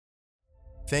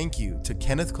Thank you to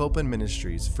Kenneth Copeland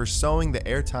Ministries for sowing the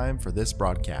airtime for this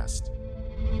broadcast.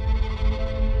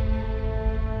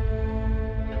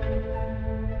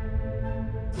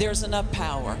 There's enough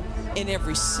power in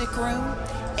every sick room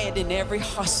and in every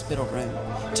hospital room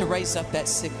to raise up that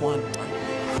sick one.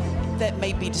 That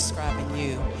may be describing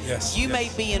you. You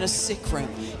may be in a sick room.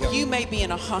 You may be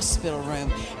in a hospital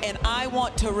room. And I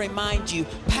want to remind you,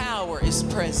 power is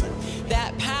present.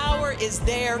 That power is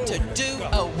there to do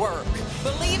a work.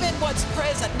 Believe in what's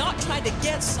present, not trying to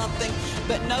get something,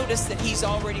 but notice that He's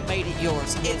already made it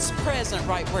yours. It's present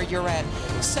right where you're at.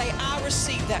 Say, I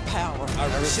receive that power.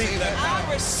 I receive that power.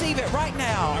 I receive it right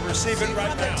now. I receive it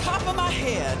right now. From the top of my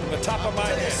head. From the top of my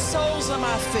head. The soles of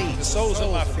my feet. The soles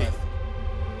of my feet.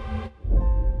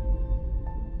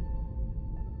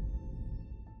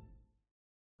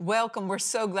 Welcome. We're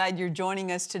so glad you're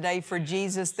joining us today for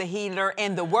Jesus the Healer.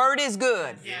 And the Word is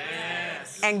good.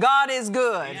 Yes. And God is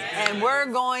good. Yes. And we're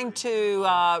going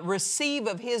to receive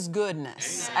of His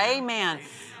goodness. Amen.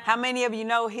 How many of you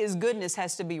know His goodness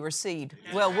has to be received?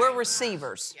 Well, we're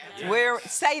receivers.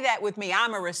 Say that with me.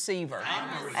 I'm a receiver.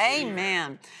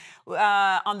 Amen.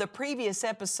 On the previous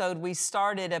episode, we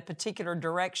started a particular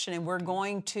direction, and we're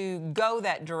going to go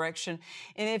that direction.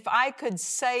 And if I could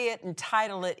say it and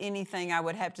title it anything, I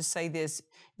would have to say this: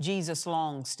 Jesus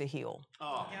longs to heal.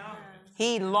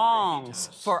 He longs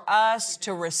for us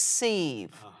to receive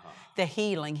the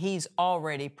healing He's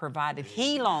already provided.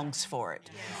 He longs for it.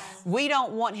 We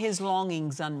don't want His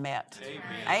longings unmet.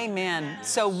 Amen.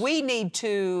 So we need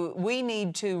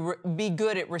to be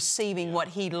good at receiving what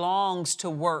He longs to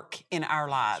work in our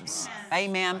lives.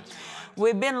 Amen.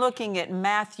 We've been looking at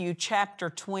Matthew chapter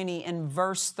 20 and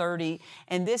verse 30,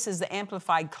 and this is the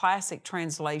Amplified Classic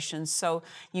Translation. So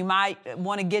you might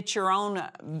want to get your own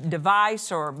device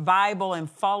or Bible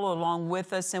and follow along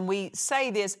with us. And we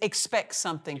say this: expect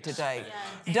something today.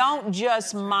 Don't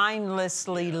just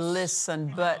mindlessly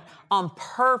listen, but on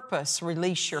purpose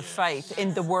release your faith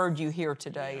in the word you hear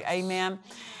today. Amen.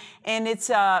 And it's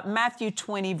Matthew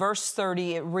 20, verse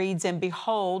 30. It reads, "And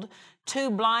behold,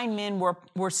 two blind men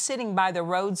were sitting by the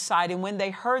roadside, and when they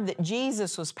heard that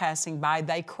Jesus was passing by,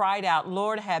 they cried out,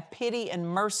 'Lord, have pity and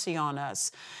mercy on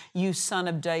us, you Son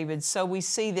of David.'" So we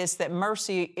see this, that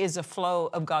mercy is a flow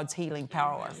of God's healing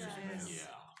power. Yes.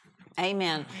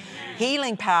 Amen.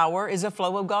 Healing power is a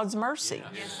flow of God's mercy.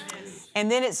 And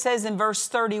then it says in verse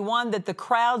 31 that the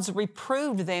crowds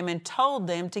reproved them and told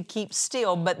them to keep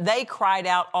still, but they cried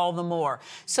out all the more.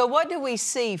 So what do we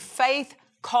see? Faith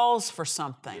calls for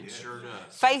something. It sure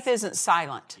does. Faith isn't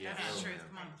silent. Yes. That's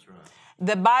true.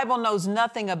 The Bible knows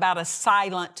nothing about a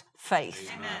silent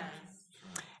faith. Amen.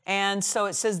 And so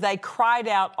it says they cried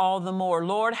out all the more,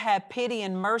 "Lord, have pity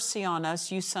and mercy on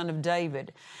us, you Son of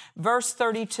David." Verse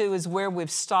 32 is where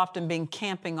we've stopped and been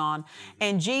camping on.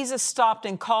 And Jesus stopped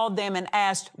and called them and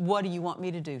asked, "What do you want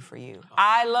me to do for you?"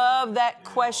 I love that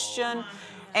question.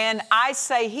 And I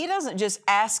say He doesn't just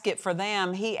ask it for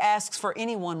them. He asks for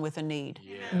anyone with a need.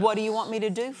 Yes. What do you want me to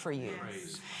do for you?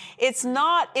 It's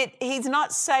not, He's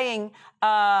not saying,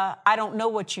 I don't know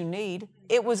what you need.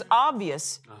 It was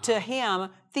obvious to Him,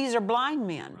 these are blind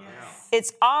men. Yes.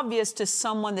 It's obvious to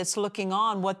someone that's looking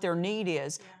on what their need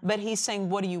is. But He's saying,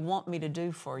 what do you want me to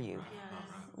do for you? Yes.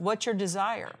 What's your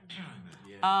desire?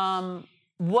 Yes.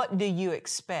 What do you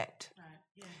expect?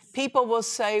 Yes. People will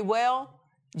say, well,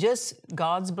 just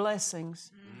God's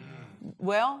blessings.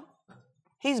 Well,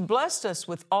 He's blessed us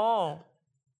with all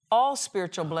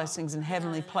spiritual blessings in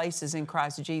heavenly places in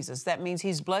Christ Jesus. That means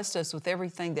He's blessed us with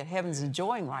everything that heaven's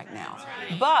enjoying right now.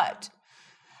 But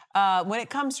when it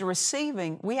comes to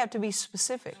receiving, we have to be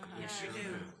specific.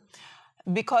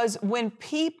 Because when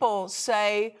people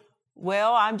say,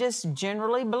 well, I'm just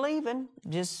generally believing,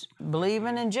 just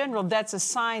believing in general, that's a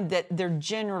sign that they're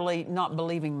generally not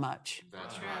believing much.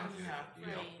 That's right.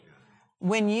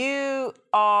 When you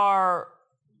are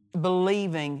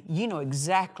believing, you know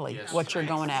exactly what you're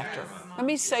going after. Let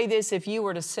me say this: if you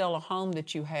were to sell a home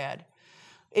that you had,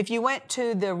 if you went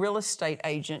to the real estate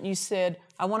agent and you said,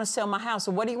 I want to sell my house,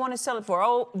 so what do you want to sell it for?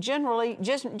 Oh, generally,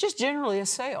 just generally a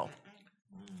sale.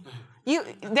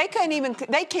 They can't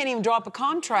even drop a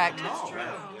contract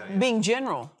being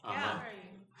general.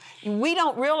 We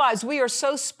don't realize we are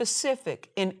so specific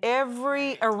in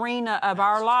every arena of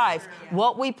our life.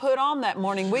 What we put on that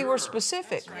morning, we were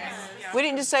specific. We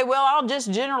didn't just say, well, I'll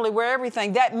just generally wear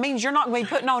everything. That means you're not going to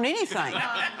be putting on anything.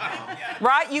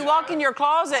 Right? You walk in your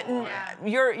closet and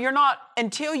you're not,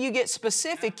 until you get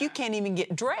specific, you can't even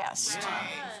get dressed.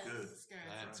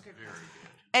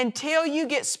 Until you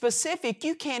get specific,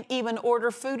 you can't even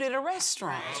order food at a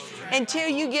restaurant. Until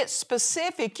you get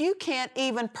specific, you can't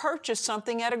even purchase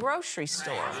something at a grocery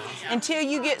store. Until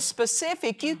you get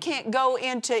specific, you can't go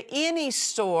into any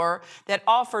store that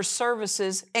offers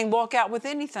services and walk out with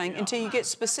anything until you get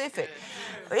specific.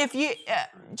 If you,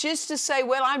 just to say,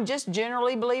 well, I'm just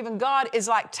generally believing God, is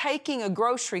like taking a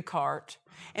grocery cart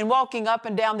and walking up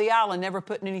and down the aisle and never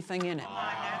putting anything in it.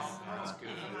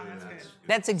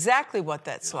 That's exactly what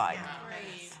that's like.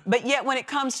 But yet when it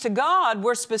comes to God,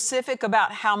 we're specific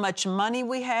about how much money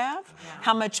we have,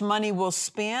 how much money we'll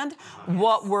spend,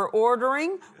 what we're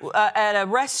ordering at a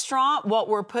restaurant, what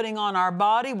we're putting on our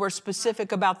body. We're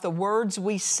specific about the words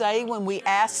we say when we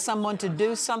ask someone to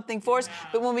do something for us.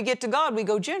 But when we get to God, we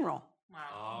go general.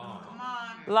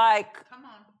 Like,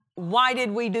 why did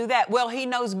we do that? Well, He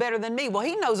knows better than me. Well,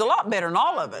 He knows a lot better than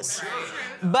all of us.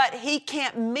 But He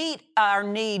can't meet our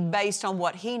need based on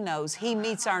what He knows. He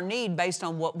meets our need based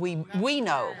on what we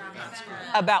know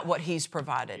about what He's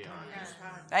provided.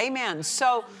 Amen.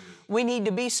 So we need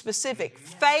to be specific.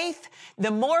 Faith,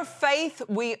 the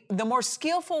more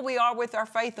skillful we are with our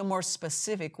faith, the more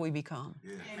specific we become.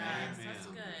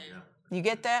 You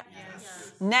get that?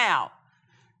 Now,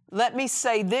 let me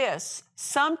say this.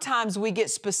 Sometimes we get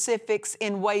specifics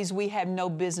in ways we have no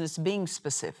business being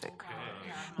specific.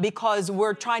 Because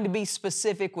we're trying to be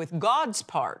specific with God's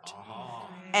part.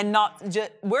 And not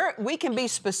just, we can be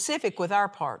specific with our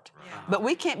part. But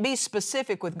we can't be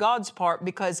specific with God's part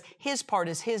because His part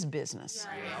is His business.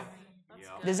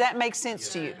 Does that make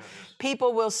sense to you?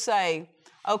 People will say,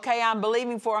 okay, I'm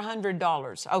believing for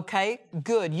 $100. Okay,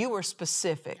 good. You were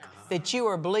specific that you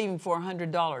are believing for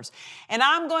 $100. And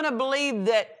I'm going to believe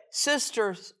that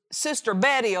Sister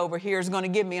Betty over here is going to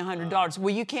give me $100.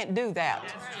 Well, you can't do that.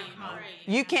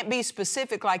 You can't be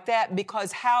specific like that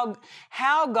because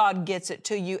how God gets it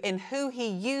to you and who He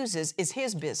uses is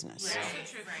His business.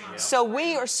 So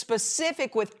we are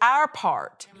specific with our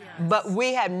part, but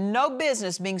we have no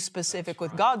business being specific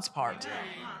with God's part.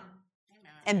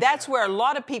 And that's where a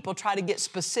lot of people try to get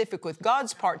specific with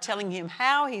God's part, telling Him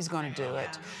how He's going to do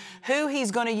it, who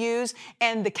He's going to use,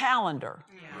 and the calendar.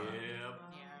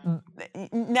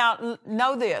 Now,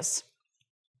 know this.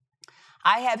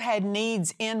 I have had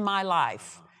needs in my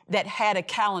life that had a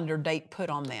calendar date put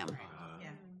on them.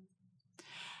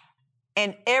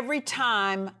 And every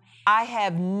time I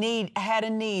have had a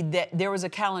need that there was a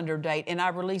calendar date and I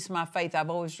released my faith,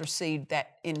 I've always received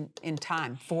that in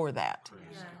time for that.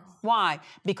 Why?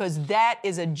 Because that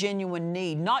is a genuine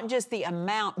need. Not just the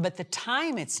amount, but the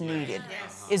time it's needed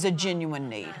is a genuine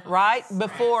need, right?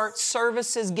 Before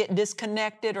services get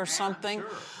disconnected or something,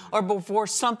 or before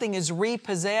something is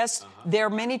repossessed, there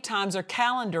many times are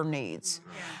calendar needs.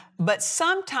 But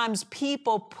sometimes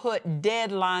people put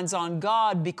deadlines on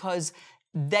God because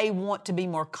they want to be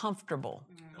more comfortable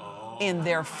in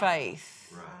their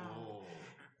faith.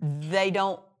 They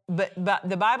don't. But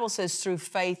the Bible says through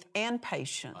faith and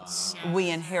patience, we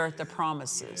inherit the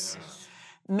promises.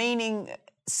 Meaning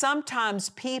sometimes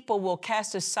people will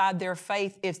cast aside their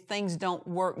faith if things don't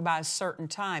work by a certain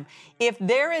time. If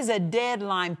there is a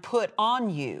deadline put on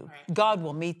you, God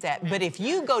will meet that. But if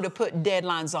you go to put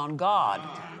deadlines on God,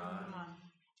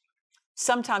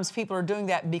 sometimes people are doing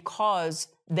that because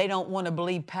they don't want to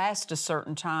believe past a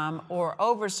certain time or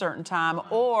over a certain time,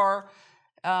 or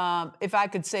if I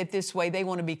could say it this way, they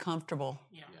want to be comfortable.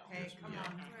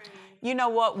 You know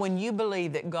what? When you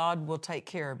believe that God will take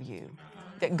care of you,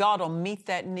 that God will meet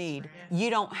that need,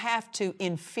 you don't have to,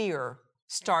 in fear,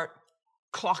 start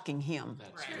clocking Him.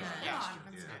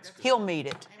 He'll meet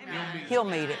it. He'll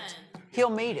meet it.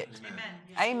 He'll meet it.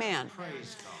 Amen.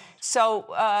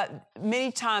 So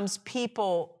many times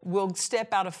people will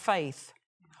step out of faith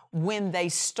when they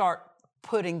start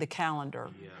putting the calendar.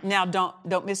 Now,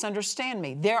 don't misunderstand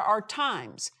me. There are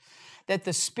times that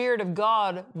the Spirit of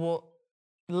God will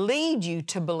lead you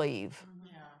to believe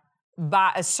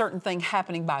by a certain thing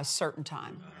happening by a certain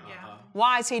time.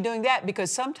 Why is He doing that?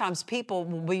 Because sometimes people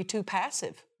will be too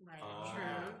passive.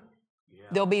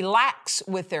 They'll be lax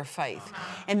with their faith.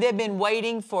 And they've been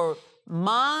waiting for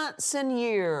months and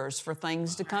years for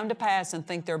things to come to pass and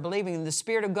think they're believing. And the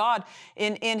Spirit of God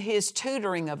in His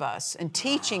tutoring of us and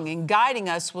teaching and guiding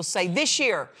us will say, this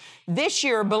year,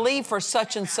 believe for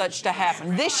such and such to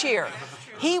happen. This year,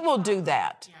 He will do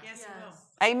that.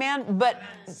 Amen. But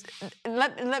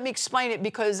let me explain it,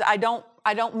 because I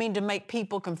don't mean to make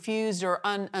people confused or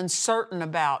uncertain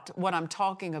about what I'm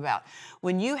talking about.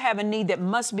 When you have a need that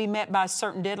must be met by a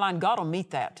certain deadline, God will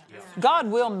meet that. God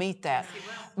will meet that.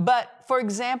 But for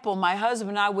example, my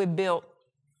husband and I, we built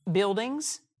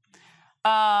buildings.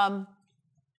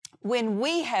 when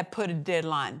we have put a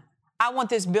deadline, I want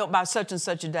this built by such and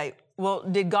such a date. Well,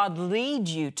 did God lead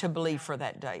you to believe for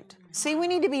that date? See, we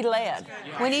need to be led.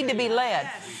 We need to be led.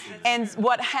 And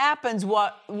what happens,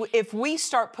 if we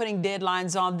start putting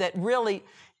deadlines on that really,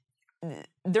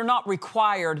 they're not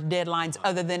required deadlines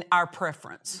other than our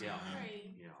preference.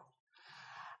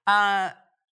 And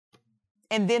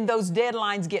then those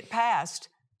deadlines get passed,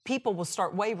 people will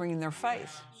start wavering in their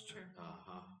faith.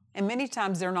 And many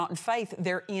times they're not in faith,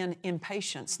 they're in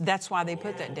impatience. That's why they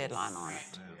put that deadline on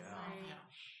it.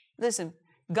 Listen,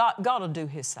 God will do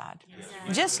His side.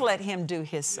 Just let Him do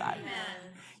His side.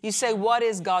 You say, what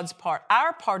is God's part?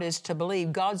 Our part is to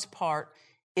believe. God's part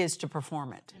is to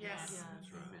perform it.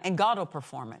 And God will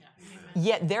perform it.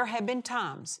 Yet there have been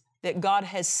times that God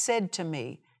has said to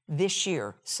me, this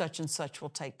year, such and such will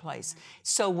take place.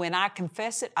 So when I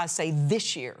confess it, I say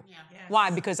this year.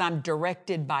 Why? Because I'm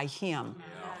directed by Him.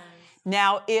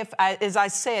 Now, as I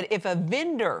said, if a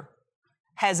vendor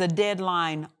has a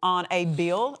deadline on a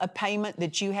bill, a payment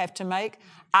that you have to make,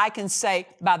 I can say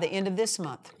by the end of this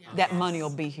month, that money will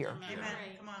be here.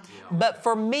 But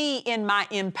for me, in my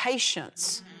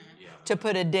impatience to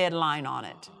put a deadline on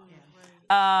it,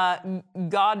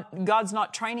 God's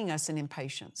not training us in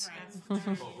impatience.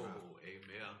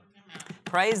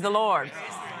 Praise the Lord.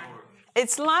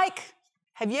 It's like,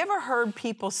 have you ever heard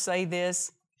people say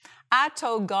this? I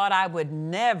told God I would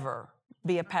never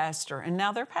be a pastor, and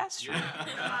now they're pastoring.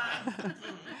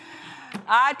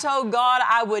 I told God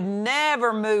I would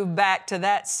never move back to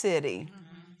that city,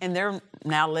 and they're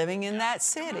now living in that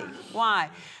city. Why?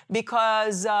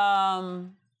 Because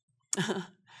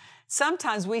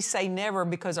sometimes we say never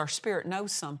because our spirit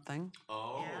knows something.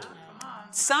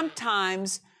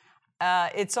 Sometimes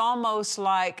it's almost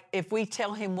like if we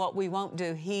tell Him what we won't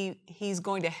do, He's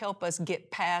going to help us get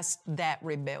past that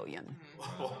rebellion.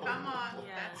 Come on,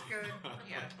 that's good.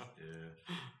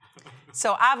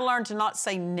 So I've learned to not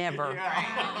say never.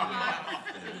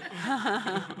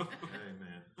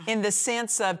 In the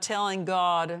sense of telling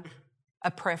God a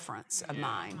preference of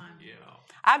mine.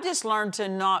 I've just learned to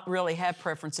not really have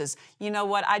preferences. You know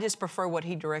what? I just prefer what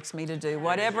He directs me to do.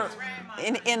 Whatever,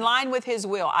 in line with His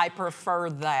will, I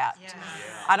prefer that.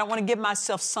 I don't want to give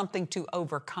myself something to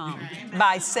overcome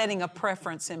by setting a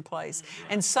preference in place.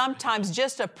 And sometimes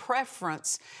just a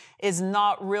preference is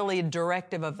not really a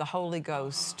directive of the Holy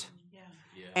Ghost.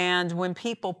 And when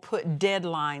people put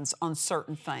deadlines on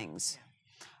certain things,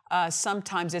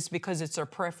 sometimes it's because it's their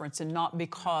preference and not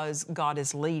because God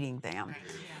is leading them.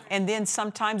 And then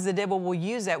sometimes the devil will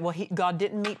use that. Well, God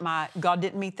didn't meet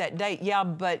that date. Yeah,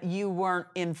 but you weren't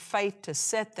in faith to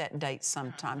set that date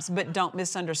sometimes. But don't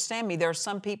misunderstand me. There are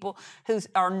some people who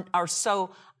are so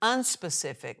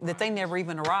unspecific that they never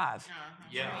even arrive.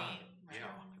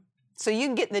 So you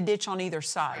can get in the ditch on either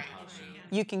side.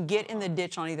 You can get in the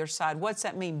ditch on either side. What's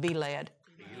that mean? Be led.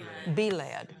 Be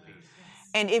led.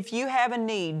 And if you have a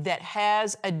need that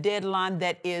has a deadline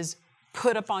that is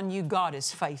put upon you, God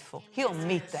is faithful. He'll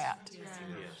meet that.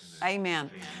 Amen.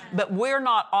 But we're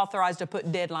not authorized to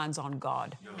put deadlines on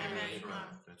God.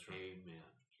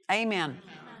 Amen.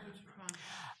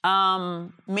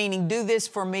 Meaning, do this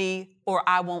for me or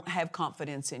I won't have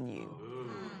confidence in you.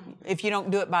 If you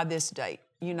don't do it by this date,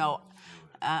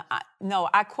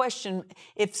 I question,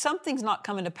 if something's not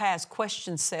coming to pass,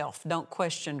 question self, don't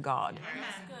question God.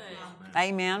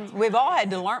 Amen. We've all had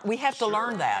to learn. We have to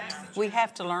learn that. We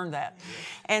have to learn that.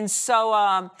 And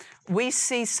so we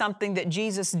see something that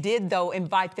Jesus did, though,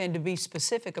 invite them to be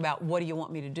specific about what do you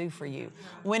want me to do for you.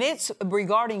 When it's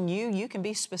regarding you, you can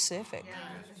be specific.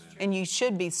 And you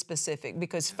should be specific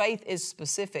because faith is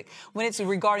specific. When it's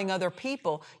regarding other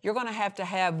people, you're going to have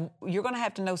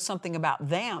to know something about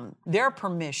them, their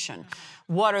permission.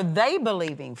 What are they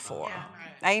believing for?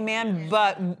 Amen.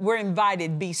 But we're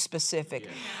invited, be specific.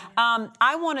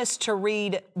 I want us to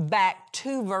read back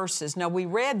 2 verses. Now, we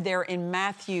read there in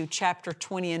Matthew chapter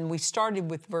 20, and we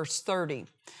started with verse 30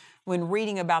 when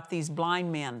reading about these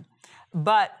blind men.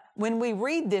 But when we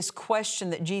read this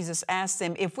question that Jesus asked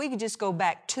them, if we could just go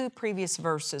back 2 previous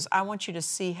verses, I want you to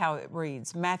see how it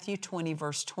reads. Matthew 20,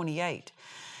 verse 28.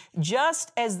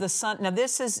 Just as the Son, now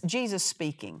this is Jesus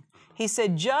speaking. He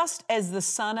said, just as the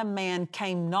Son of Man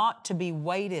came not to be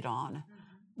waited on,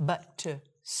 but to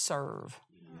serve.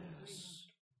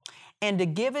 And to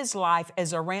give His life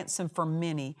as a ransom for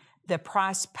many, the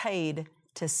price paid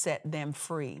to set them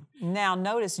free. Now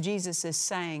notice Jesus is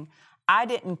saying, I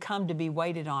didn't come to be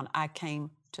waited on, I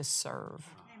came to serve.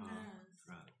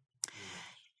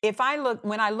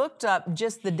 When I looked up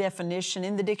just the definition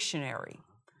in the dictionary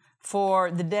For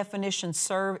the definition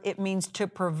serve, it means to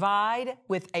provide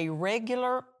with a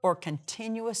regular or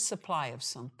continuous supply of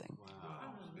something.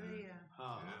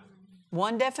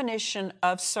 One definition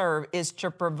of serve is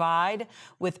to provide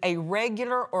with a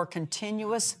regular or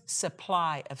continuous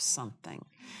supply of something.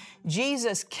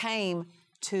 Jesus came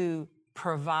to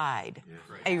provide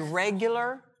a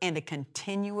regular and a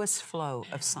continuous flow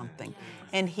of something.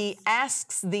 And He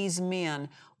asks these men,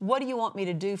 what do you want me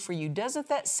to do for you? Doesn't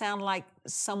that sound like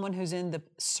someone who's in the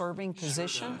serving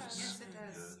position? Yes,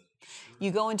 it does. You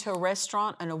go into a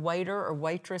restaurant and a waiter or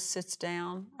waitress sits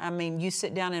down. I mean, you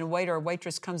sit down and a waiter or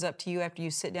waitress comes up to you after you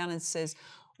sit down and says,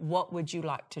 what would you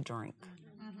like to drink?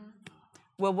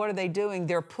 Well, what are they doing?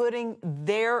 They're putting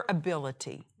their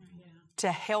ability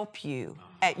to help you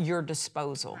at your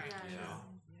disposal.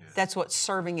 That's what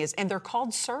serving is. And they're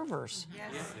called servers.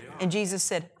 And Jesus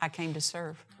said, I came to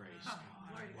serve.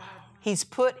 He's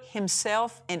put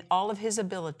Himself and all of His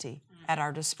ability at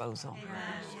our disposal.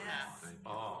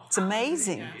 It's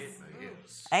amazing.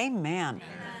 Amen.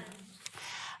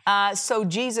 So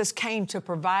Jesus came to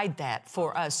provide that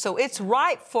for us. So it's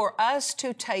right for us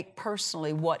to take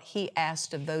personally what He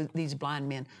asked of these blind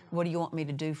men. What do you want me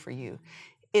to do for you?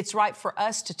 It's right for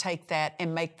us to take that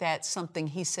and make that something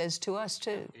He says to us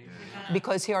too.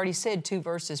 Because He already said 2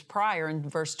 verses prior in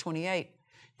verse 28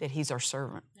 that He's our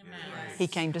servant. He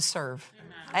came to serve.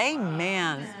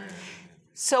 Amen.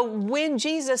 So when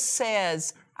Jesus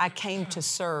says, I came to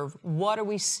serve, what are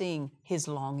we seeing? His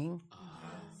longing.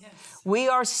 We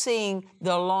are seeing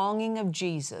the longing of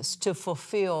Jesus to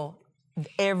fulfill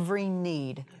every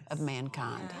need of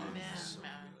mankind.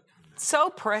 So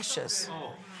precious.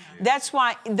 That's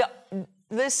why,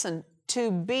 listen,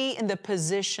 to be in the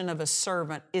position of a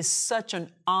servant is such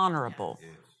an honorable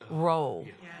role.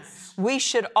 We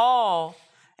should all,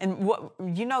 and what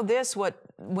you know this,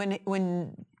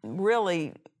 when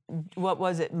really, what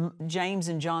was it, James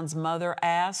and John's mother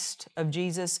asked of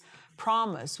Jesus,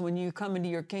 promise when you come into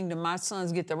your kingdom, my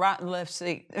sons get the right and left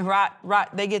seat, right,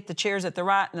 they get the chairs at the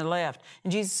right and the left.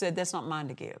 And Jesus said, that's not mine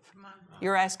to give.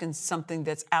 You're asking something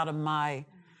that's out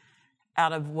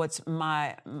of what's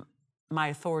my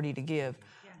authority to give.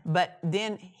 But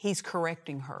then He's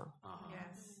correcting her.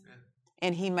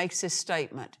 And He makes this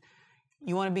statement,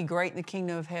 you want to be great in the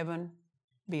kingdom of heaven?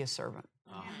 Be a servant.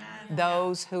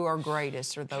 Those who are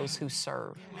greatest are those who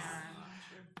serve.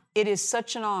 It is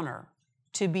such an honor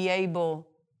to be able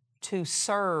to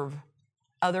serve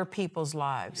other people's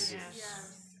lives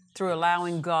through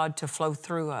allowing God to flow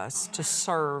through us to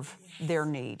serve their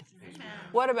need.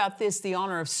 What about this, the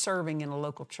honor of serving in a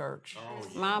local church?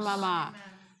 My.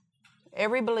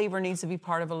 Every believer needs to be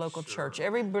part of a local church.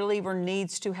 Every believer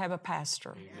needs to have a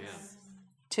pastor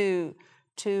to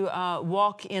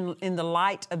walk in the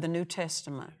light of the New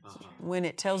Testament. When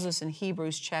it tells us in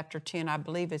Hebrews chapter 10, I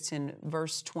believe it's in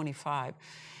verse 25,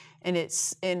 and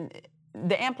it's in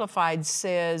the Amplified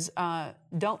says,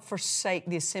 don't forsake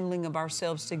the assembling of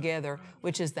ourselves together,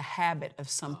 which is the habit of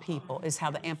some people, is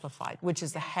how the Amplified, which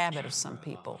is the habit of some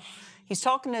people. He's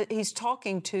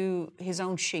talking to His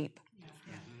own sheep.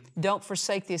 Don't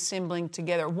forsake the assembling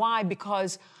together. Why?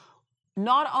 Because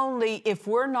not only if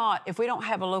we don't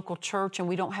have a local church and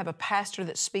we don't have a pastor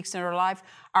that speaks in our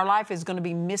life is going to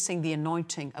be missing the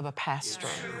anointing of a pastor.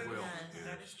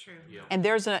 That is true. And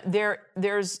there's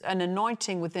an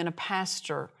anointing within a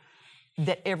pastor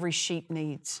that every sheep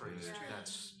needs.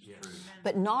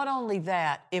 But not only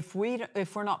that, if we're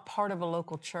not part of a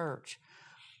local church,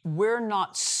 we're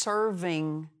not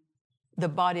serving the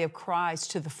body of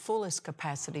Christ to the fullest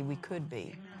capacity we could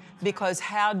be. Because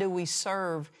how do we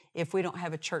serve if we don't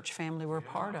have a church family we're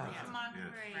part of?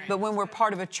 But when we're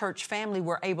part of a church family,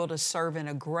 we're able to serve in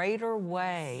a greater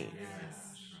way.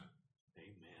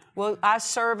 Well, I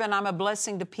serve and I'm a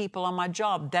blessing to people on my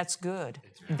job. That's good.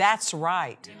 That's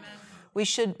right. We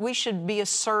should be a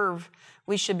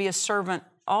servant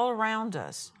all around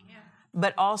us.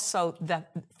 But also, the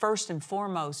first and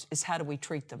foremost is how do we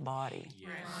treat the body?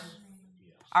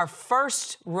 Our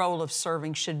first role of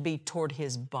serving should be toward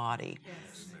His body.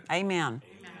 Amen.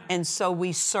 And so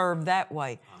we serve that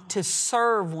way. To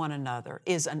serve one another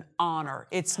is an honor.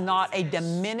 It's not a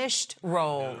diminished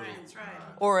role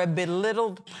or a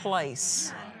belittled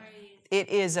place. It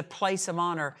is a place of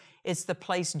honor. It's the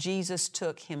place Jesus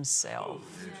took Himself.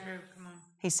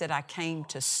 He said, I came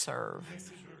to serve.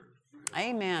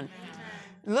 Amen.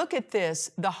 Look at this.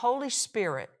 The Holy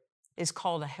Spirit is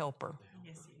called a helper.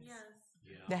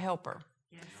 The helper.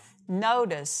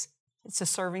 Notice it's a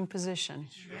serving position.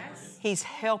 He's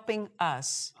helping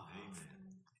us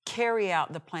carry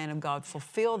out the plan of God,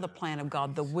 fulfill the plan of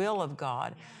God, the will of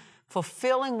God,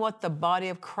 fulfilling what the body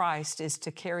of Christ is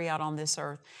to carry out on this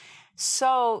earth.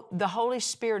 So the Holy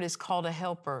Spirit is called a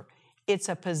helper. It's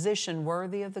a position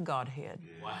worthy of the Godhead.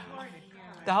 Wow.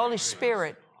 The Holy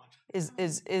Spirit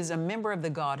is a member of the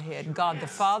Godhead. God the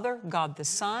Father, God the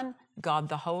Son, God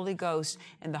the Holy Ghost,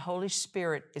 and the Holy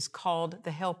Spirit is called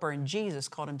the helper, and Jesus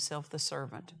called himself the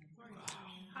servant.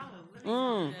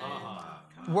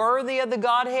 Worthy of the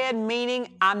Godhead, meaning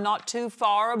I'm not too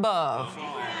far above.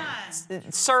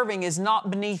 Serving is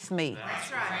not beneath me.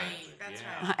 That's right. That's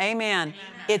right. Amen.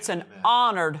 It's an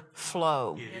honored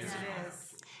flow.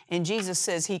 And Jesus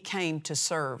says he came to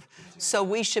serve. So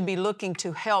we should be looking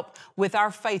to help with our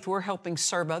faith. We're helping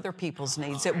serve other people's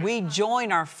needs, that we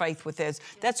join our faith with this.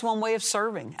 That's one way of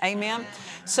serving. Amen.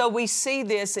 So we see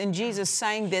this in Jesus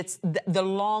saying that's the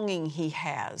longing he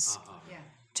has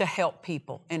to help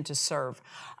people and to serve.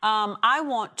 I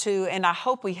want to, and I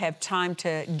hope we have time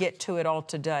to get to it all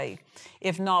today.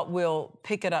 If not, we'll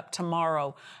pick it up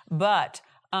tomorrow. But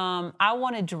I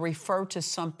wanted to refer to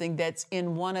something that's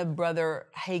in one of Brother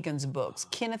Hagin's books.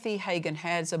 Kenneth E. Hagin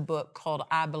has a book called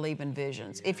I Believe in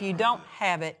Visions. If you don't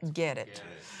have it, get it.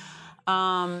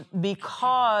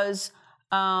 Because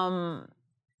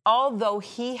although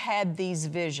he had these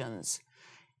visions,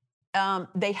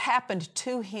 they happened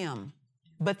to him,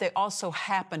 but they also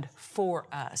happened for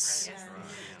us.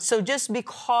 So just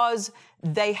because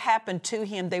they happened to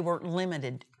him, they weren't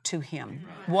limited to him,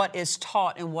 what is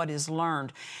taught and what is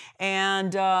learned.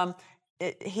 And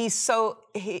his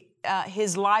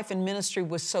life and ministry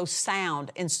was so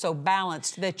sound and so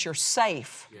balanced that you're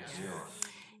safe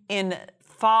in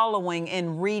following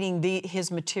and reading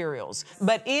his materials.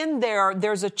 But in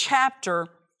there's a chapter,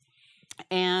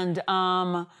 and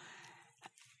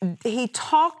he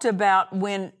talked about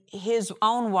when his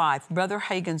own wife, Brother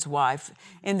Hagin's wife,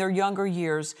 in their younger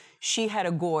years, she had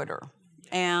a goiter.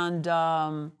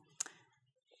 And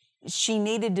she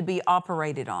needed to be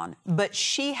operated on. But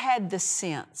she had the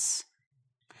sense.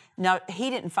 Now, he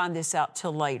didn't find this out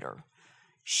till later.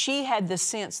 She had the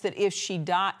sense that if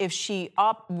she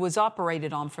was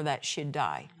operated on for that, she'd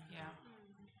die. Yeah.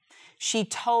 She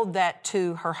told that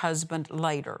to her husband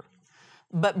later.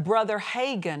 But Brother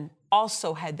Hagin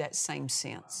also had that same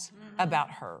sense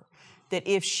about her, that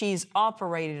if she's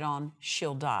operated on,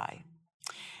 she'll die.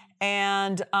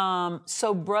 And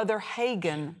so Brother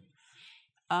Hagin,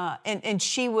 and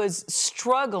she was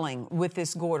struggling with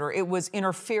this goiter. It was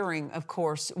interfering, of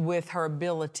course, with her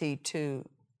ability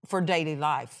for daily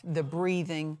life. The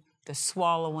breathing, the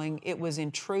swallowing, it was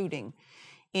intruding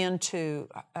into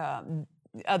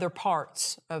other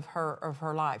parts of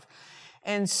her life.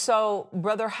 And so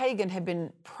Brother Hagin had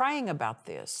been praying about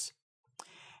this.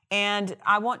 And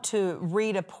I want to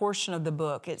read a portion of the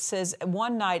book. It says,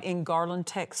 one night in Garland,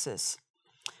 Texas,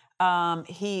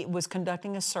 he was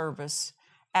conducting a service.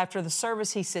 After the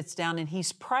service, he sits down and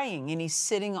he's praying, and he's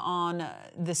sitting on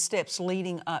the steps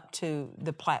leading up to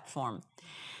the platform.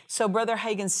 So Brother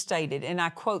Hagin stated, and I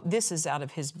quote, this is out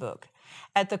of his book,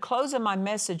 "At the close of my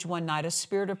message one night, a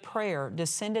spirit of prayer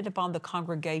descended upon the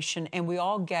congregation, and we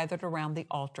all gathered around the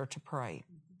altar to pray.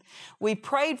 We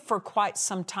prayed for quite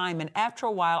some time, and after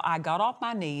a while, I got off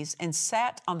my knees and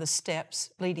sat on the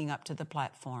steps leading up to the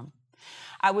platform.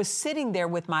 I was sitting there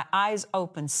with my eyes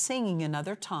open, singing in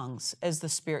other tongues as the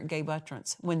Spirit gave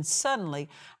utterance, when suddenly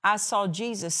I saw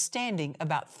Jesus standing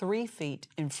about 3 feet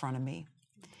in front of me.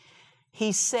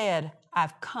 He said,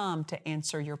 'I've come to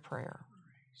answer your prayer.'"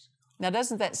 Now,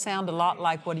 doesn't that sound a lot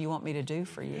like, what do you want me to do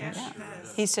for you? Yes, Yeah. it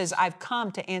does. He says, "I've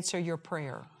come to answer your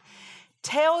prayer.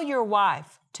 Tell your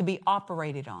wife to be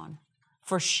operated on,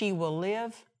 for she will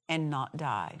live and not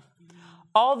die."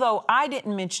 Although I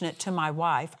didn't mention it to my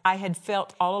wife, I had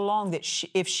felt all along that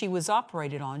if she was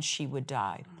operated on, she would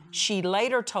die. She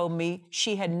later told me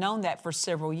she had known that for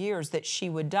several years, that she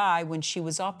would die when she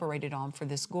was operated on for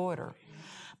this goiter.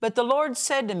 But the Lord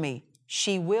said to me,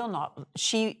 she will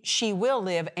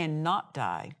live and not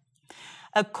die.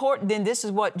 Then this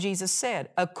is what Jesus said.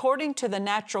 According to the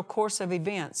natural course of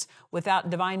events, without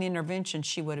divine intervention,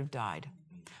 she would have died.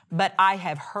 But I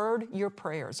have heard your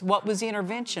prayers. What was the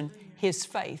intervention? His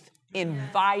faith,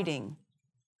 inviting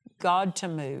God to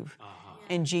move,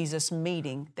 and Jesus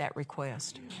meeting that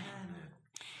request.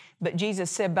 But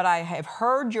Jesus said, "But I have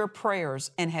heard your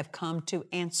prayers and have come to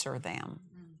answer them.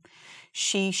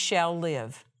 She shall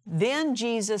live." Then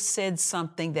Jesus said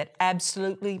something that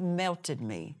absolutely melted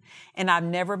me, and I've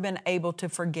never been able to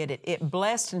forget it. It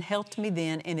blessed and helped me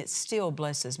then, and it still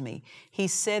blesses me. He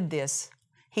said this.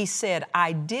 He said,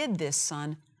 "I did this,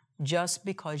 son, just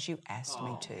because you asked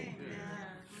me to."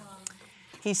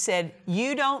 He said,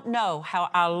 you don't know how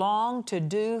I long to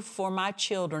do for my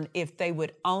children if they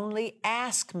would only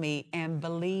ask me and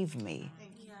believe me.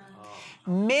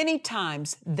 Many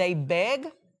times they beg,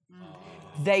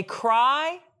 they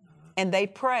cry, and they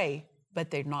pray, but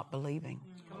they're not believing.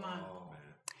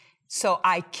 So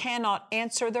I cannot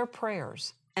answer their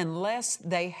prayers unless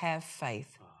they have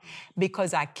faith,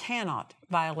 because I cannot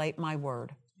violate my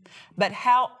word. But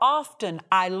how often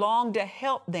I long to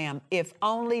help them if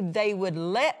only they would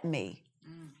let me,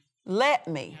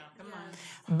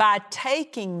 by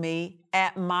taking me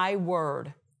at my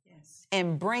word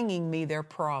and bringing me their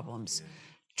problems,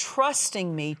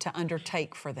 trusting me to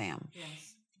undertake for them.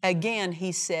 Again,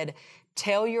 he said,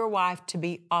 tell your wife to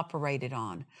be operated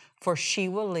on, for she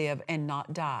will live and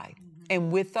not die.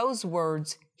 And with those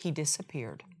words, he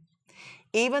disappeared.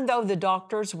 Even though the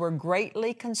doctors were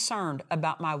greatly concerned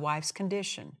about my wife's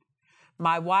condition,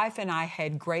 my wife and I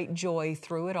had great joy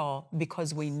through it all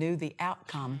because we knew the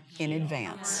outcome in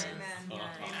advance.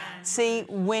 See,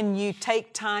 when you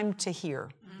take time to hear,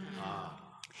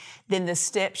 then the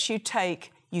steps you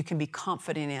take, you can be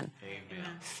confident in.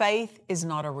 Faith is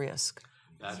not a risk.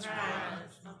 That's right.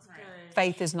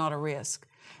 Faith is not a risk,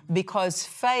 because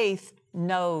faith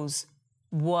knows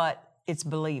what it's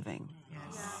believing.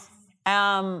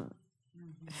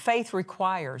 Faith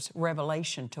requires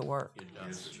revelation to work.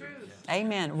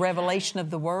 Amen. Revelation of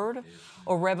the Word,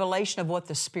 or revelation of what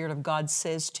the Spirit of God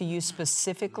says to you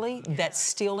specifically that's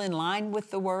still in line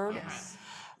with the Word.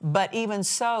 But even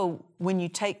so, when you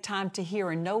take time to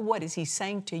hear and know what is He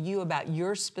saying to you about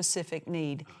your specific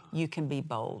need, you can be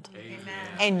bold.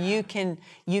 And you can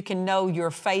know your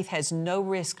faith has no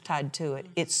risk tied to it.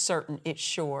 It's certain, it's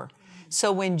sure.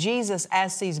 So when Jesus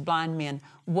asked these blind men,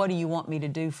 what do you want me to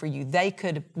do for you? They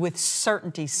could with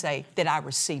certainty say that I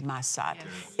received my sight.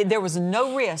 There was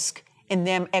no risk in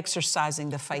them exercising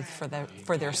the faith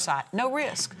for their sight. No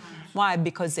risk. Why?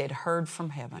 Because they'd heard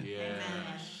from heaven.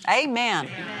 Amen.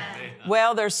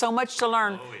 Well, there's so much to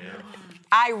learn.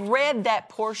 I read that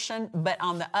portion, but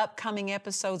on the upcoming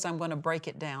episodes, I'm going to break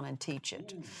it down and teach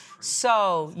it.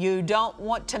 So you don't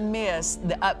want to miss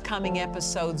the upcoming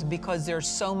episodes, because there's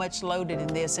so much loaded in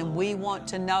this, and we want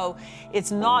to know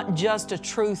it's not just a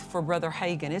truth for Brother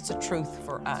Hagin, it's a truth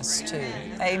for us too.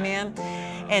 Amen.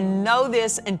 And know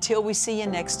this until we see you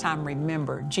next time.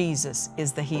 Remember, Jesus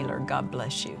is the healer. God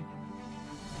bless you.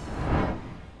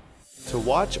 To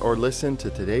watch or listen to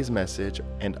today's message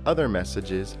and other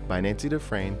messages by Nancy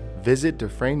Dufresne, visit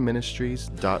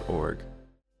DufresneMinistries.org.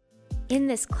 In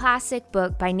this classic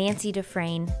book by Nancy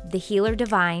Dufresne, The Healer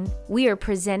Divine, we are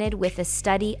presented with a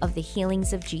study of the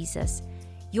healings of Jesus.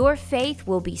 Your faith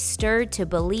will be stirred to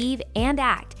believe and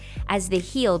act as the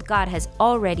healed God has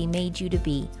already made you to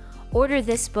be. Order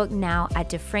this book now at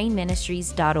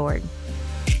DufresneMinistries.org.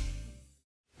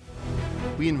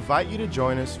 We invite you to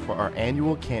join us for our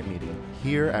annual camp meeting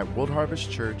here at World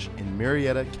Harvest Church in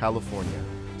Murrieta, California.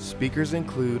 Speakers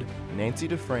include Nancy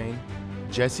Dufresne,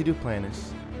 Jesse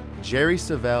Duplantis, Jerry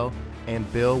Savelle, and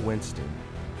Bill Winston.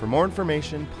 For more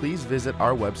information, please visit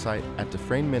our website at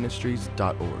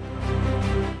DufresneMinistries.org.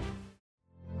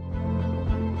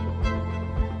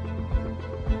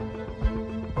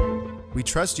 We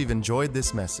trust you've enjoyed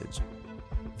this message.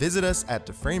 Visit us at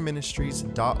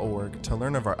DufresneMinistries.org to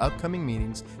learn of our upcoming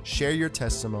meetings, share your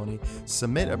testimony,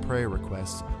 submit a prayer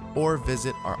request, or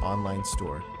visit our online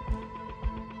store.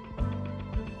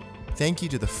 Thank you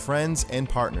to the friends and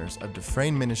partners of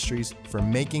Dufresne Ministries for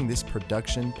making this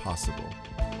production possible.